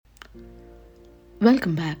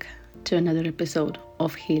Welcome back to another episode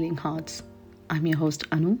of Healing Hearts. I'm your host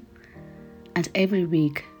Anu, and every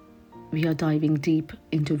week we are diving deep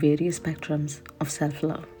into various spectrums of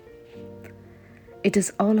self-love. It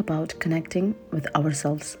is all about connecting with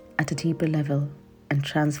ourselves at a deeper level and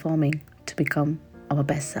transforming to become our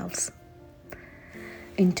best selves.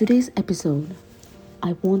 In today's episode,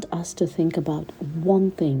 I want us to think about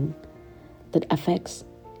one thing that affects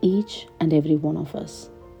each and every one of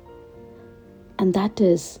us. And that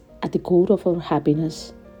is at the core of our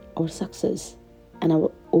happiness, our success, and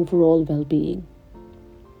our overall well-being.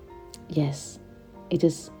 Yes, it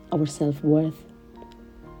is our self-worth.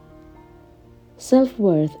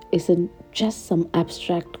 Self-worth isn't just some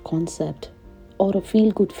abstract concept or a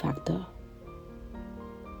feel-good factor,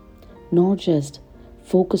 nor just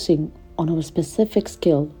focusing on our specific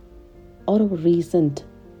skill or our recent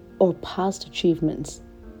or past achievements.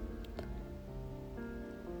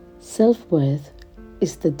 Self-worth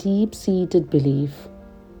is the deep-seated belief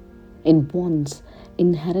in one's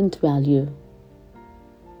inherent value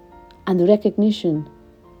and the recognition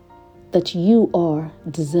that you are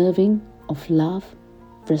deserving of love,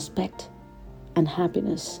 respect, and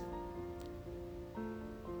happiness.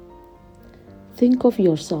 Think of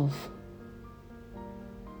yourself.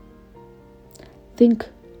 Think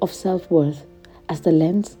of self-worth as the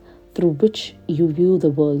lens through which you view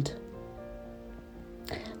the world.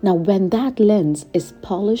 Now, when that lens is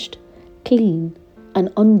polished, clean,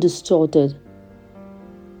 and undistorted,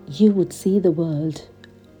 you would see the world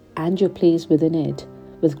and your place within it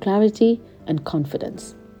with clarity and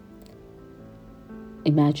confidence.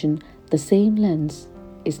 Imagine the same lens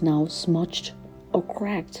is now smudged or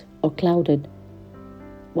cracked or clouded.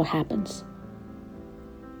 What happens?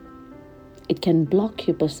 It can block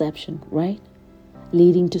your perception, right?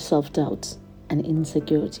 Leading to self-doubts and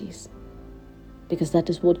insecurities. Because that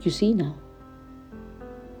is what you see now.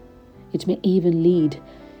 It may even lead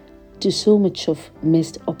to so much of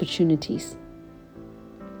missed opportunities.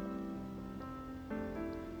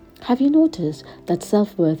 Have you noticed that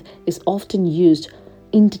self-worth is often used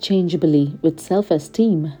interchangeably with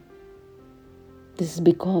self-esteem? This is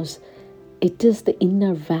because it is the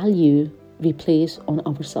inner value we place on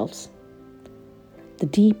ourselves. The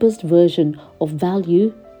deepest version of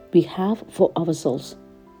value we have for ourselves.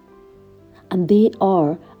 And they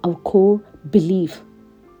are our core belief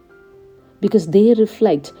because they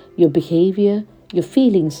reflect your behavior, your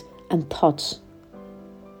feelings, and thoughts.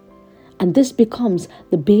 And this becomes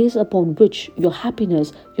the base upon which your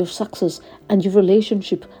happiness, your success, and your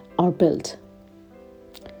relationship are built.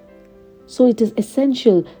 So it is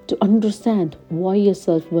essential to understand why your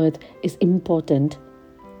self-worth is important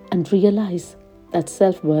and realize that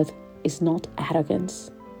self-worth is not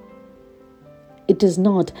arrogance. It is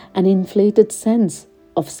not an inflated sense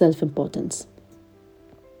of self-importance.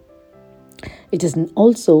 It is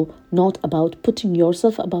also not about putting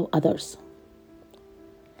yourself above others.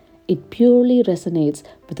 It purely resonates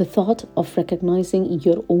with the thought of recognizing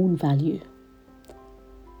your own value.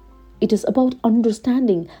 It is about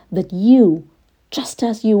understanding that you, just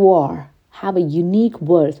as you are, have a unique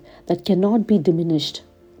worth that cannot be diminished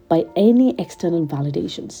by any external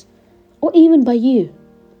validations or even by you.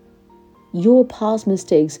 Your past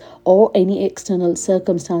mistakes or any external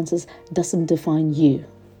circumstances doesn't define you.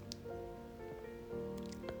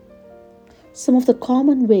 Some of the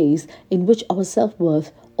common ways in which our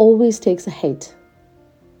self-worth always takes a hit.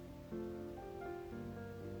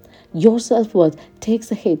 Your self-worth takes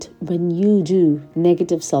a hit when you do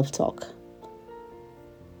negative self-talk.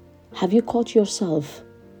 Have you caught yourself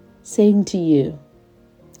saying to you,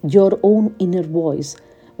 your own inner voice,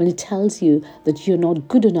 when it tells you that you're not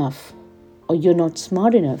good enough, or you're not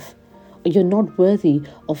smart enough, or you're not worthy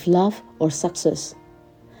of love or success?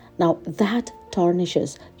 Now that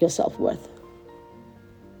tarnishes your self-worth.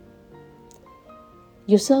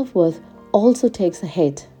 Your self-worth also takes a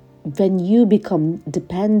hit when you become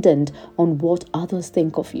dependent on what others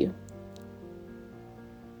think of you,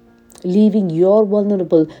 leaving you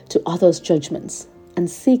vulnerable to others' judgments and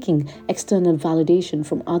seeking external validation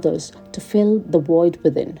from others to fill the void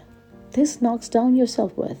within. This knocks down your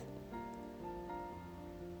self-worth.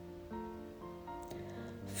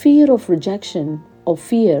 Fear of rejection or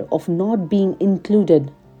fear of not being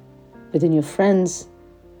included within your friends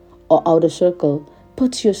or outer circle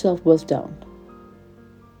puts your self-worth down.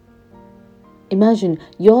 Imagine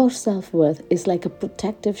your self-worth is like a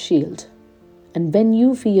protective shield, and when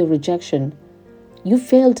you fear rejection, you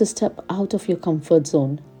fail to step out of your comfort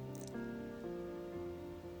zone.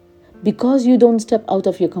 Because you don't step out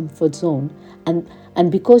of your comfort zone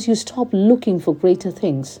and because you stop looking for greater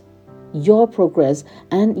things, your progress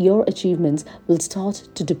and your achievements will start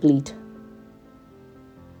to deplete.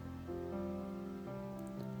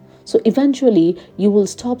 So eventually, you will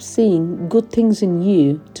stop seeing good things in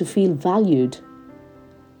you to feel valued.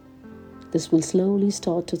 This will slowly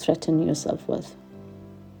start to threaten your self-worth.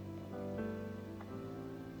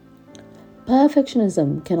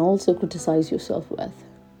 Perfectionism can also criticize your self-worth.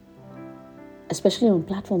 Especially on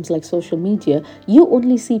platforms like social media, you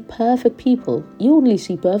only see perfect people. You only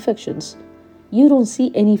see perfections. You don't see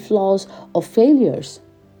any flaws or failures.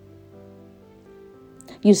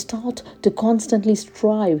 You start to constantly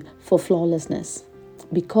strive for flawlessness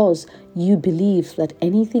because you believe that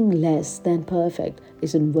anything less than perfect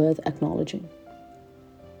isn't worth acknowledging.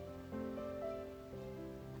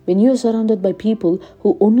 When you're surrounded by people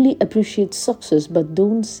who only appreciate success but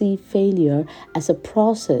don't see failure as a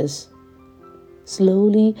process,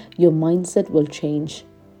 slowly your mindset will change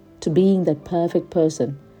to being that perfect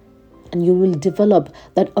person, and you will develop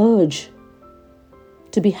that urge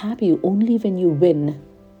to be happy only when you win.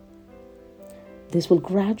 This will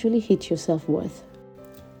gradually hit your self-worth.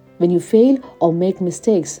 When you fail or make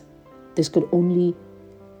mistakes, this could only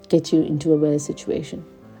get you into a worse situation.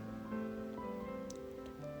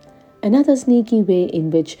 Another sneaky way in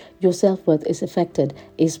which your self-worth is affected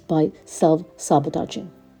is by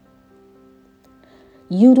self-sabotaging.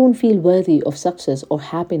 You don't feel worthy of success or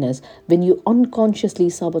happiness when you unconsciously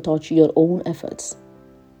sabotage your own efforts.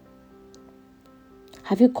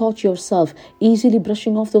 Have you caught yourself easily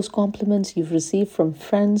brushing off those compliments you've received from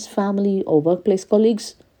friends, family, or workplace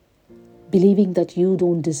colleagues, believing that you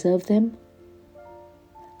don't deserve them?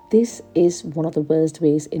 This is one of the worst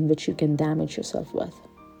ways in which you can damage your self-worth.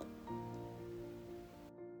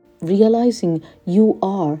 Realizing you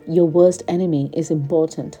are your worst enemy is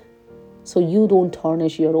important, so you don't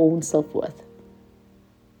tarnish your own self-worth.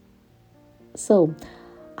 So,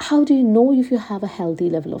 how do you know if you have a healthy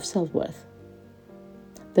level of self-worth?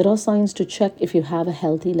 There are signs to check if you have a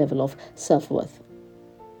healthy level of self-worth.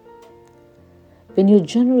 When you're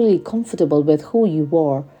generally comfortable with who you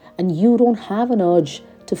are and you don't have an urge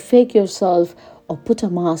to fake yourself or put a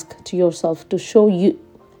mask to yourself to show you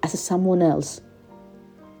as someone else.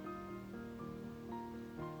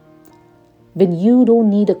 When you don't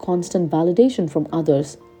need a constant validation from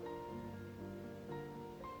others.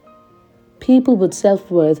 People with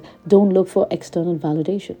self-worth don't look for external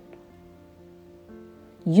validation.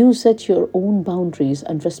 You set your own boundaries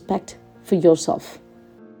and respect for yourself,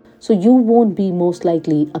 so you won't be most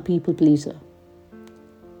likely a people pleaser.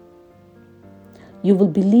 You will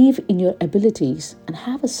believe in your abilities and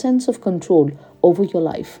have a sense of control over your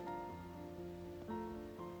life.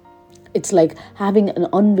 It's like having an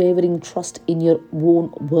unwavering trust in your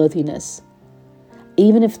own worthiness.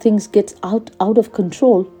 Even if things get out of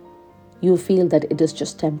control, you feel that it is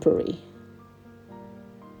just temporary.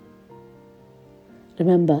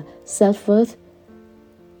 Remember, self-worth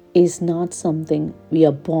is not something we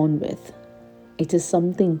are born with. It is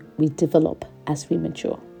something we develop as we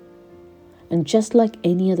mature. And just like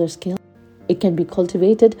any other skill, it can be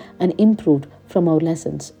cultivated and improved from our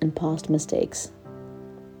lessons and past mistakes.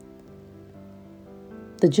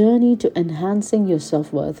 The journey to enhancing your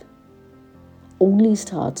self-worth only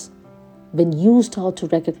starts when you start to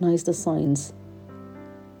recognize the signs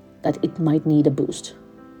that it might need a boost.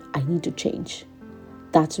 I need to change.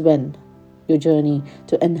 That's when your journey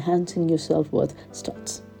to enhancing your self-worth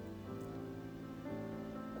starts.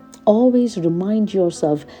 Always remind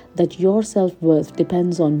yourself that your self-worth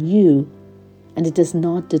depends on you and it is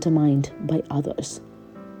not determined by others.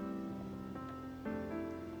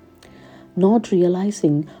 Not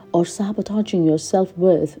realizing or sabotaging your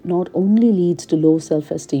self-worth not only leads to low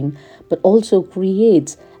self-esteem but also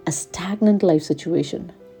creates a stagnant life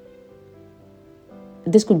situation.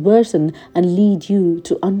 This could worsen and lead you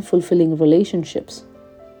to unfulfilling relationships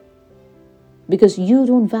because you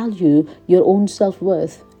don't value your own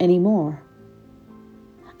self-worth anymore.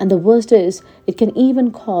 And the worst is, it can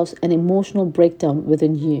even cause an emotional breakdown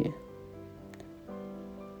within you.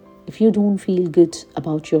 If you don't feel good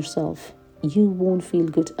about yourself, you won't feel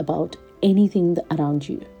good about anything around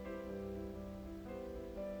you.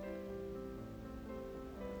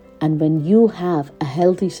 And when you have a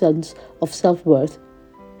healthy sense of self-worth,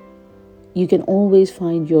 you can always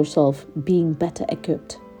find yourself being better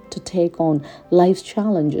equipped to take on life's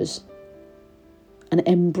challenges and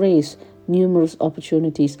embrace numerous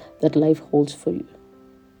opportunities that life holds for you.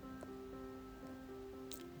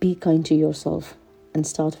 Be kind to yourself and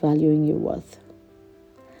start valuing your worth.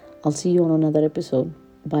 I'll see you on another episode.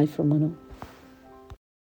 Bye from Manu.